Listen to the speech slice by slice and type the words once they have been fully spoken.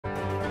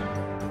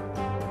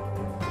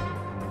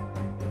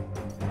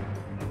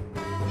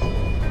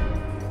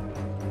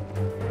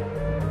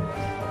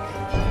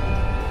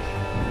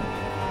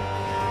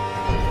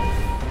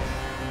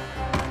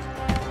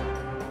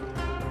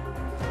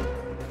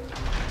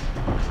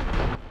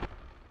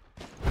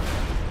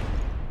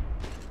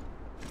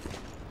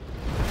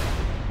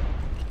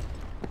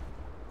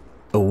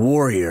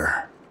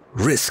warrior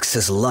risks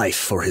his life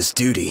for his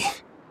duty.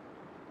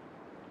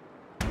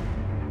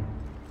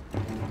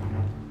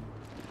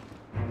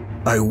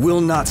 I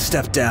will not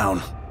step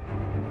down.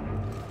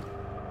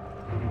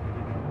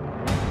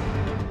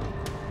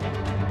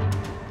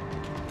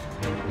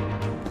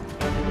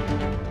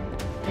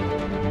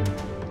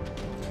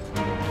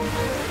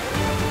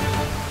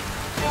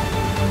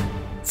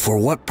 For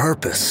what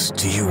purpose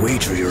do you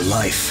wager your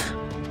life?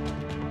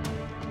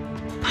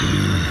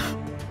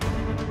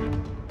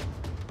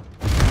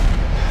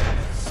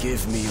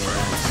 Give me your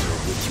answer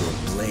with your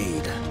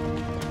blade.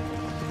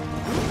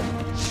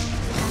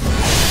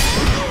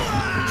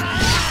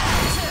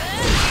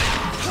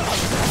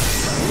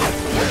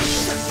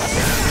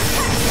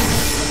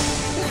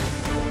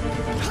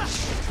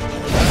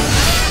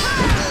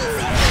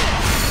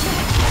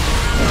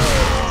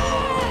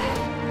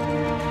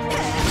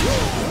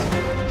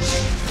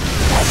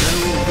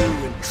 General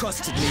Liu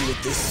entrusted me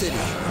with this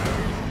city.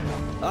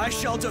 I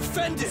shall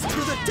defend it to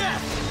the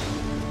death!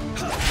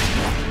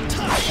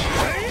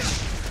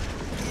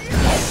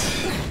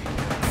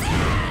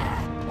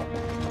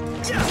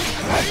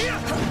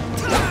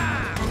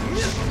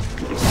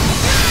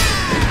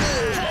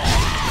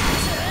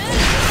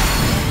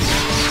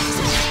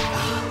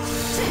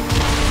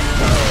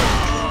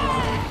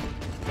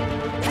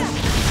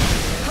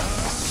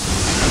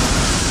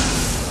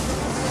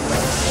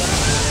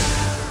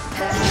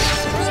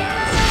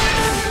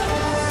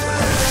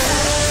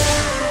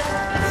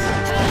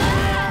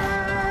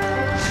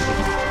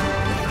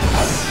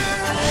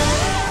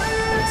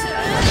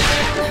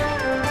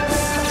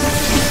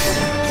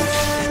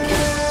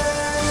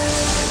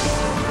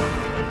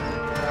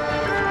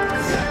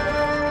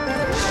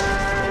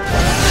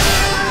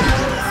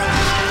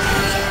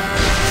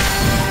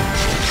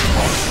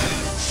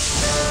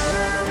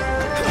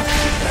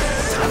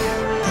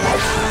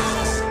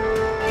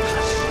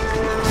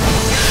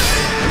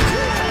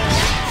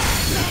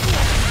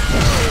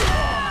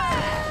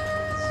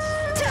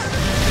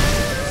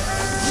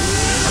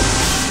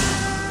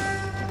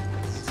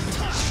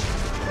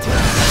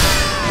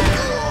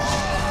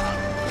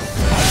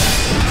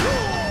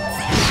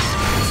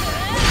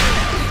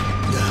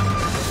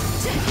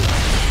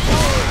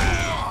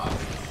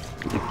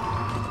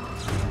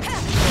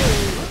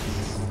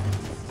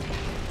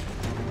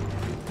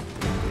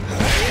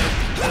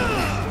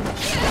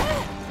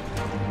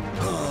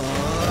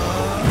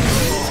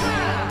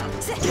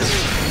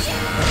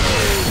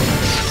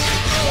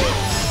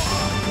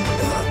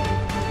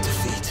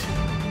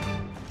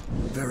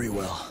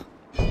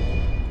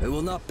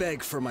 Not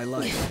beg for my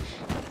life.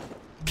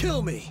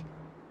 Kill me!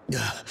 There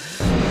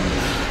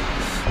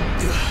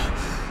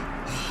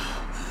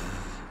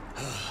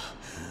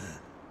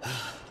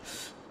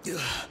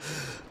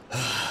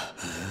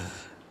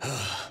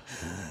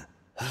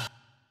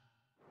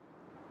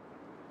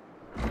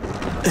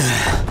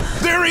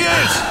he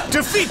is!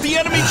 Defeat the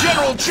enemy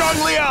general,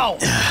 Zhang Liao!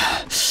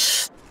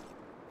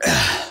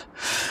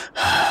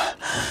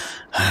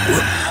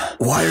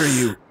 Why are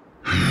you...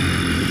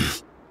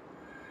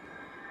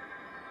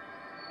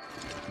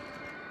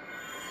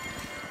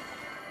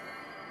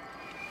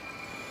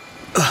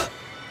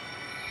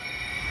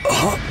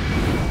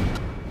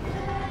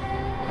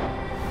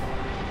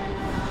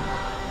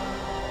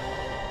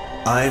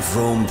 I've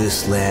roamed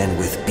this land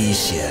with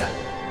Bixie,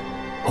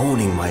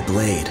 honing my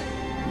blade,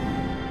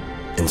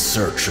 in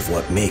search of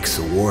what makes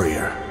a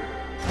warrior.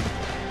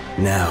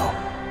 Now,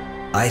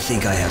 I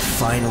think I have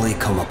finally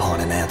come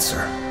upon an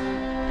answer.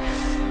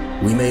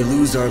 We may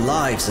lose our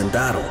lives in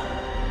battle,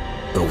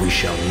 but we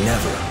shall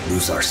never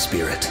lose our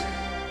spirit.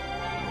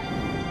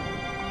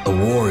 A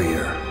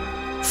warrior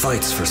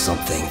fights for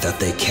something that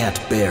they can't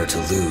bear to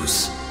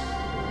lose.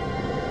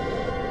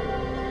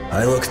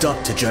 I looked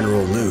up to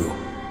General Liu.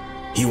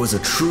 He was a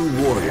true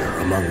warrior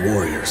among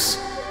warriors.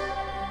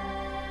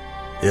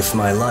 If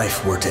my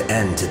life were to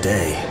end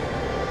today,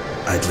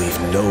 I'd leave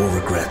no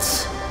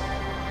regrets.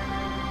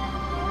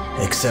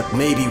 Except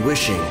maybe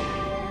wishing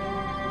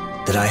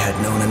that I had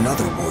known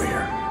another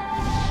warrior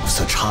of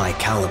such high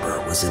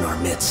caliber was in our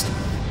midst.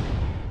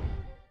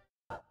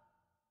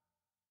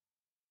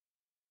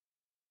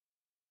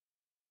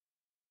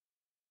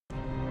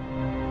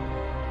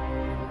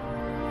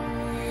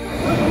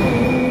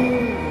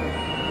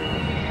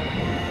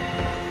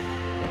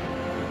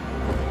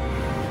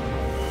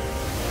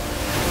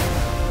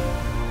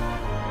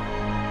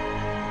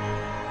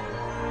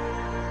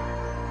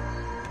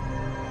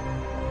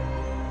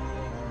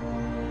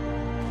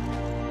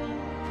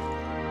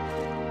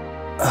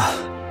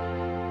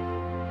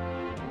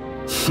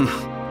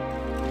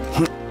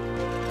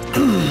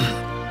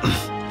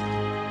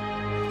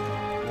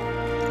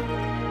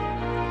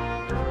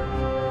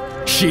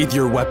 Sheathe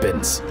your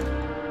weapons.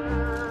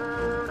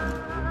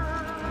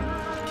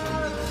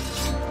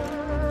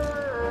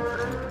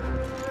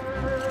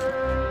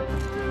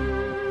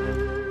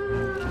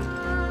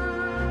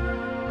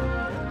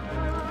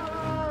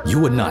 You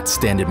would not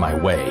stand in my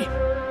way,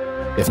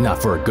 if not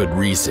for a good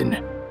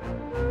reason.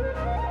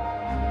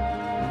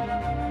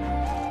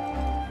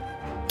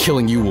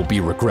 killing you will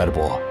be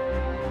regrettable.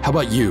 How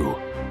about you?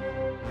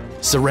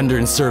 Surrender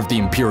and serve the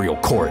Imperial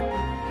Court.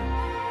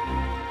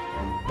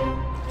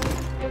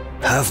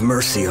 Have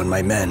mercy on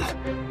my men.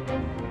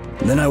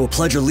 Then I will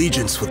pledge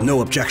allegiance with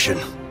no objection.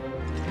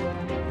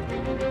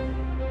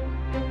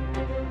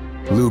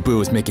 Lu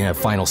Bu is making a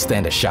final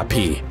stand at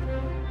Shapi.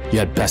 You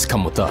had best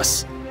come with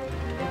us.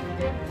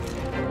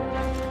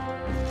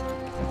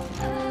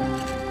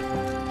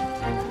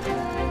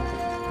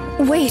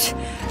 Wait,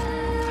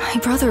 my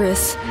brother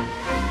is...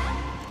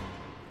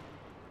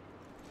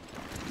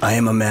 I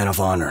am a man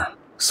of honor,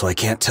 so I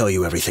can't tell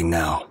you everything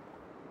now.